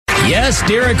Yes,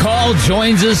 Derek Hall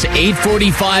joins us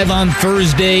 8:45 on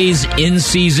Thursdays in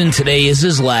season. Today is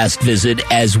his last visit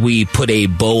as we put a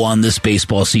bow on this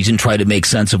baseball season, try to make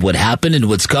sense of what happened and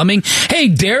what's coming. Hey,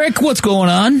 Derek, what's going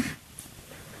on?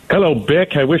 Hello,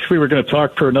 Bick. I wish we were going to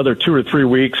talk for another 2 or 3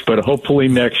 weeks, but hopefully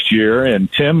next year. And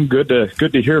Tim, good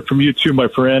to hear from you too, my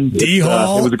friend.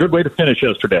 D-Hall. It was a good way to finish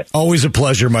yesterday. Always a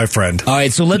pleasure, my friend. All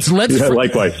right, so let's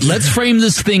likewise. Let's frame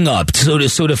this thing up. So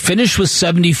to finish with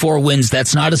 74 wins,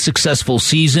 that's not a successful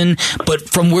season, but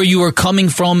from where you are coming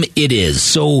from, it is.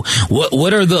 So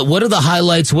what are the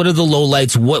highlights? What are the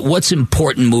lowlights? What's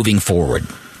important moving forward?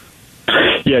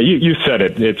 Yeah, you said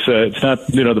it. It's not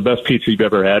the best pizza you've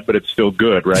ever had, but it's still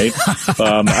good, right?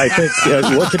 I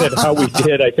think looking at how we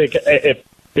did, I think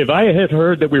if I had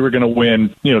heard that we were going to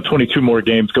win 22 more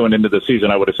games going into the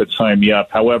season, I would have said sign me up.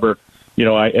 However,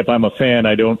 if I'm a fan,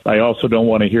 I also don't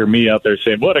want to hear me out there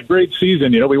saying, what a great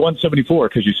season. We won 74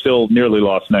 because you still nearly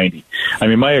lost 90. I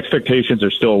mean, my expectations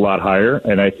are still a lot higher.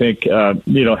 And I think,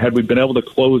 had we been able to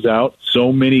close out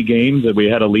so many games that we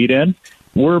had a lead in,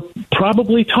 we're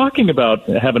probably talking about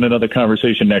having another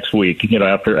conversation next week,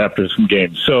 after some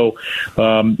games. So,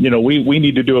 we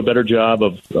need to do a better job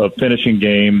of finishing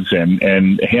games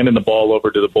and handing the ball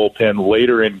over to the bullpen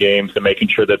later in games and making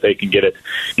sure that they can get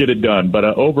it done. But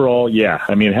overall, yeah,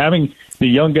 I mean, having the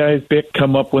young guys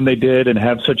come up when they did and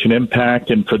have such an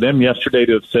impact, and for them yesterday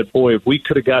to have said, boy, if we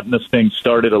could have gotten this thing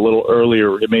started a little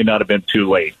earlier, it may not have been too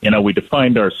late. We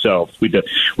defined ourselves.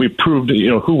 We proved,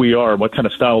 who we are, what kind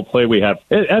of style of play we have.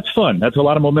 That's fun. That's a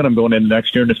lot of momentum going into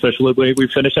next year, and especially the way we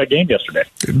finished that game yesterday.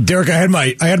 Derek,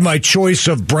 I had my choice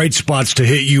of bright spots to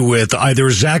hit you with,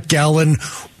 either Zach Gallen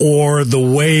or the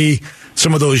way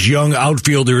some of those young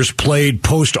outfielders played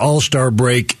post All-Star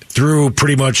break through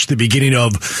pretty much the beginning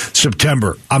of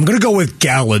September. I'm going to go with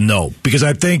Gallen, though, because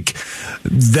I think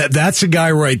that's a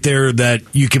guy right there that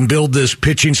you can build this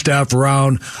pitching staff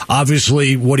around.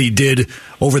 Obviously, what he did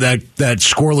over that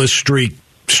scoreless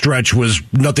stretch was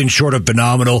nothing short of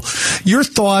phenomenal. Your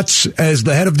thoughts as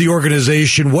the head of the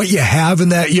organization, what you have in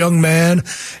that young man,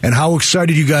 and how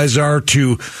excited you guys are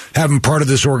to have him part of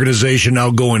this organization now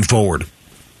going forward?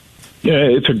 Yeah,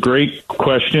 it's a great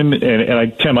question,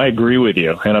 and Tim, I agree with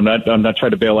you, and I'm not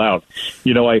trying to bail out.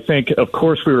 I think, of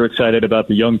course, we were excited about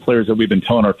the young players that we've been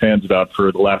telling our fans about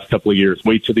for the last couple of years.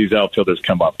 Wait till these outfielders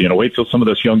come up. Wait till some of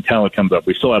this young talent comes up.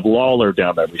 We still have Lawler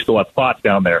down there. We still have Pott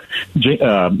down there.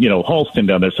 Halston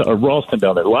down there. Ralston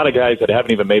down there. A lot of guys that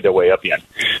haven't even made their way up yet.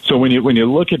 So when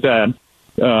you look at that,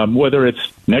 whether it's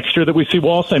next year that we see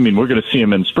Walsh, I mean, we're going to see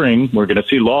him in spring. We're going to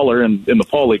see Lawler in the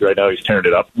fall league right now. He's tearing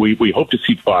it up. We hope to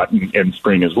see Pott in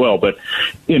spring as well. But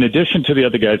in addition to the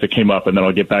other guys that came up, and then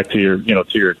I'll get back to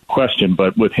your question,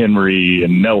 but with Henry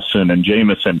and Nelson and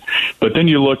Jamison. But then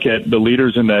you look at the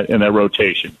leaders in that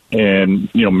rotation, and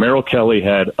Merrill Kelly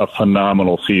had a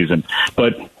phenomenal season.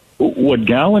 But what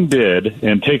Gallen did,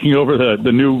 and taking over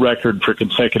the new record for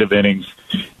consecutive innings,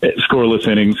 scoreless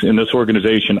innings in this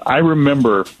organization, I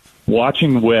remember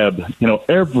watching Webb,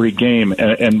 every game,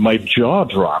 and my jaw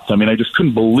dropped. I mean, I just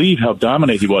couldn't believe how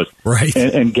dominant he was. Right.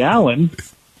 And Gallen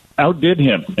outdid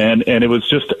him, and it was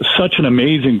just such an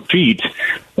amazing feat.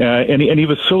 And he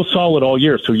was so solid all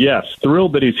year. So yes,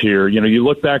 thrilled that he's here. You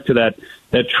look back to that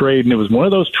trade, and it was one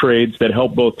of those trades that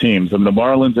helped both teams. I mean, the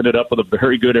Marlins ended up with a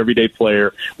very good everyday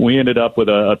player. We ended up with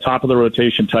a top of the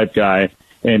rotation type guy.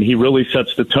 And he really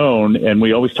sets the tone, and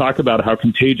we always talk about how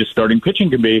contagious starting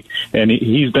pitching can be, and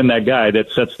he's been that guy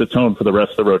that sets the tone for the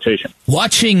rest of the rotation.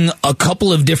 Watching a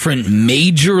couple of different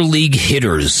major league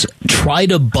hitters try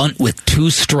to bunt with 2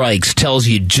 strikes tells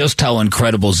you just how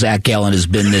incredible Zach Gallen has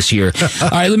been this year. All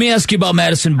right, let me ask you about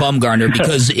Madison Bumgarner,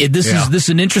 because this is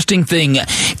an interesting thing.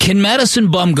 Can Madison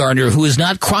Bumgarner, who is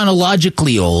not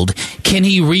chronologically old, can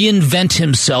he reinvent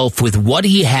himself with what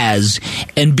he has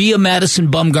and be a Madison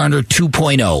Bumgarner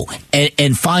 2.0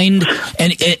 and find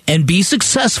and be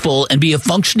successful and be a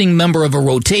functioning member of a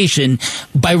rotation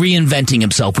by reinventing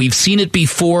himself? We've seen it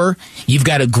before. You've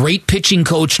got a great pitching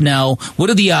coach now. What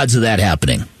are the odds of that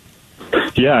happening?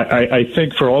 Yeah, I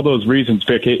think for all those reasons,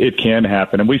 Vic, it can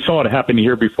happen. And we saw it happen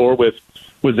here before with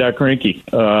Zach Greinke.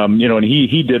 And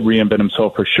he did reinvent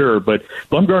himself for sure. But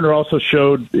Bumgarner also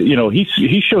showed,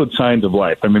 he showed signs of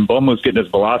life. I mean, Bum was getting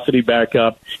his velocity back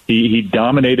up. He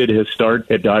dominated his start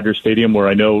at Dodger Stadium, where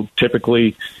I know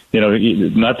typically,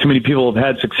 not too many people have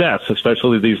had success,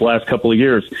 especially these last couple of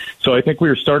years. So I think we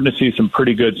were starting to see some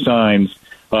pretty good signs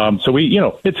So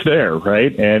it's there,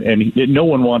 right? And no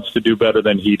one wants to do better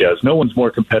than he does. No one's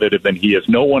more competitive than he is.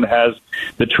 No one has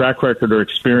the track record or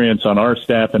experience on our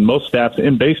staff and most staffs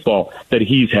in baseball that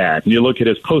he's had. And you look at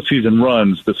his postseason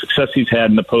runs, the success he's had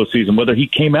in the postseason, whether he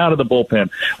came out of the bullpen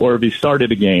or if he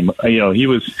started a game. He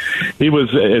was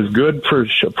as good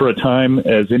for a time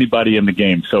as anybody in the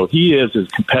game. So he is as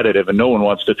competitive, and no one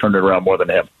wants to turn it around more than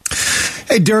him.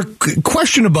 Hey, Derek,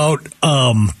 question about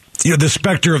the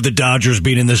specter of the Dodgers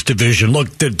being in this division. Look,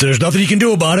 there's nothing you can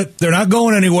do about it. They're not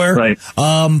going anywhere. Right.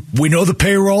 We know the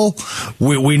payroll.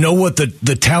 We know what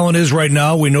the talent is right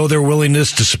now. We know their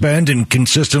willingness to spend and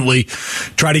consistently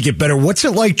try to get better. What's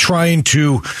it like trying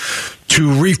to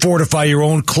refortify your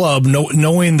own club,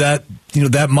 knowing that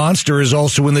that monster is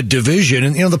also in the division,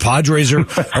 and the Padres are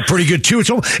pretty good too.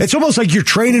 It's almost like you're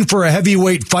training for a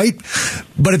heavyweight fight,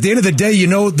 but at the end of the day,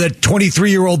 that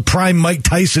 23-year-old prime Mike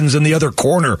Tyson's in the other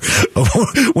corner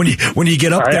when you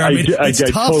get up there. It's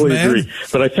tough, totally man. Agree.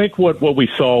 But I think what we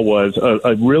saw was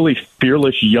a really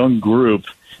fearless young group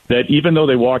that, even though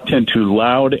they walked into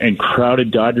loud and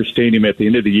crowded Dodger Stadium at the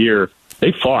end of the year,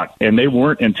 they fought, and they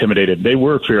weren't intimidated. They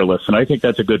were fearless, and I think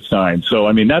that's a good sign.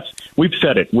 So, we've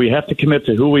said it. We have to commit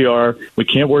to who we are. We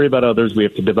can't worry about others. We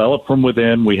have to develop from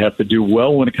within. We have to do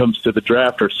well when it comes to the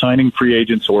draft or signing free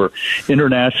agents or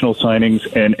international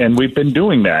signings, and we've been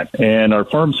doing that. And our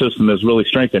farm system has really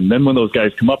strengthened. And then when those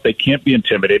guys come up, they can't be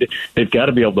intimidated. They've got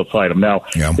to be able to fight them. Now,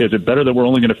 Is it better that we're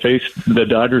only going to face the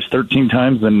Dodgers 13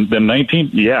 times than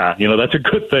 19? Yeah, that's a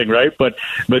good thing, right? But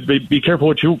be careful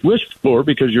what you wish for,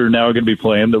 because you're now going to be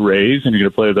playing the Rays, and you're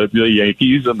going to play the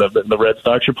Yankees and the Red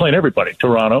Sox. You're playing everybody,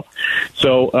 Toronto.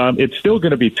 So it's still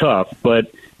going to be tough,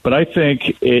 but I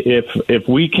think if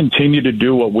we continue to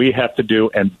do what we have to do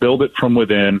and build it from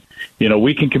within,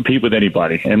 we can compete with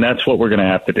anybody, and that's what we're going to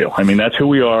have to do. That's who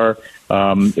we are.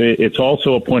 It's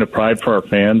also a point of pride for our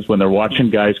fans when they're watching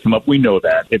guys come up. We know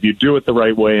that if you do it the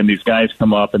right way and these guys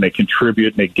come up and they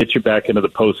contribute and they get you back into the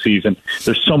postseason,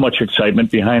 there's so much excitement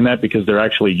behind that because they're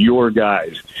actually your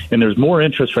guys. And there's more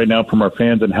interest right now from our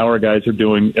fans in how our guys are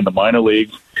doing in the minor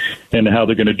leagues and how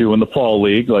they're going to do in the fall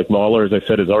league. Like Lawler, as I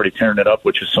said, is already tearing it up,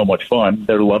 which is so much fun.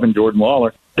 They're loving Jordan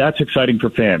Lawler. That's exciting for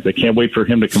fans. They can't wait for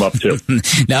him to come up, too.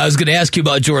 Now, I was going to ask you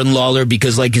about Jordan Lawler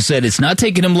because, like you said, it's not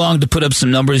taking him long to put up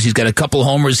some numbers. He's got a couple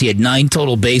homers. He had 9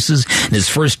 total bases in his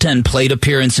first 10 plate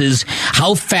appearances.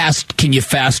 How fast can you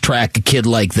fast-track a kid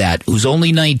like that who's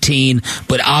only 19,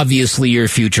 but obviously your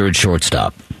future at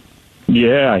shortstop?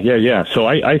 Yeah. So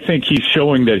I think he's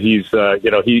showing that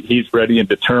he's ready and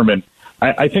determined.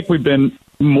 I think we've been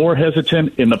more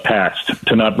hesitant in the past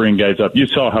to not bring guys up. You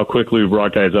saw how quickly we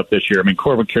brought guys up this year.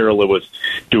 Corbin Carroll,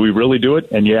 do we really do it?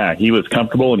 And yeah, he was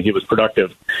comfortable and he was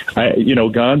productive.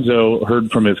 Gonzo heard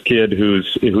from his kid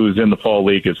who's in the fall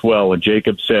league as well, and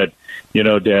Jacob said,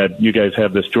 Dad, you guys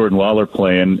have this Jordan Lawler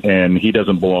playing, and he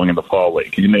doesn't belong in the fall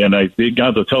league. And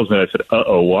Gonzo tells me, I said,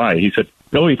 why? He said,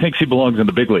 no, he thinks he belongs in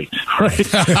the big leagues, right?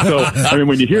 So,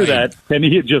 when you hear that, and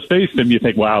he had just faced him, you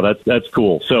think, wow, that's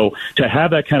cool. So to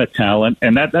have that kind of talent,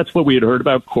 and that's what we had heard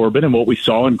about Corbin and what we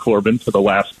saw in Corbin for the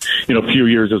last, few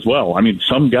years as well.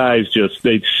 Some guys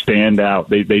they stand out.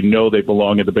 They know they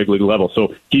belong at the big league level.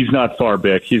 So he's not far,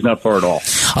 Bick. He's not far at all.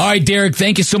 All right, Derek,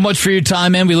 thank you so much for your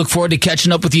time, man. We look forward to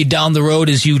catching up with you down the road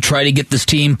as you try to get this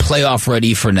team playoff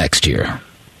ready for next year.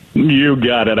 You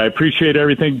got it. I appreciate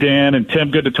everything, Dan. And Tim,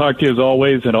 good to talk to you as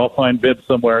always. And I'll find Vince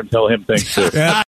somewhere and tell him thanks too.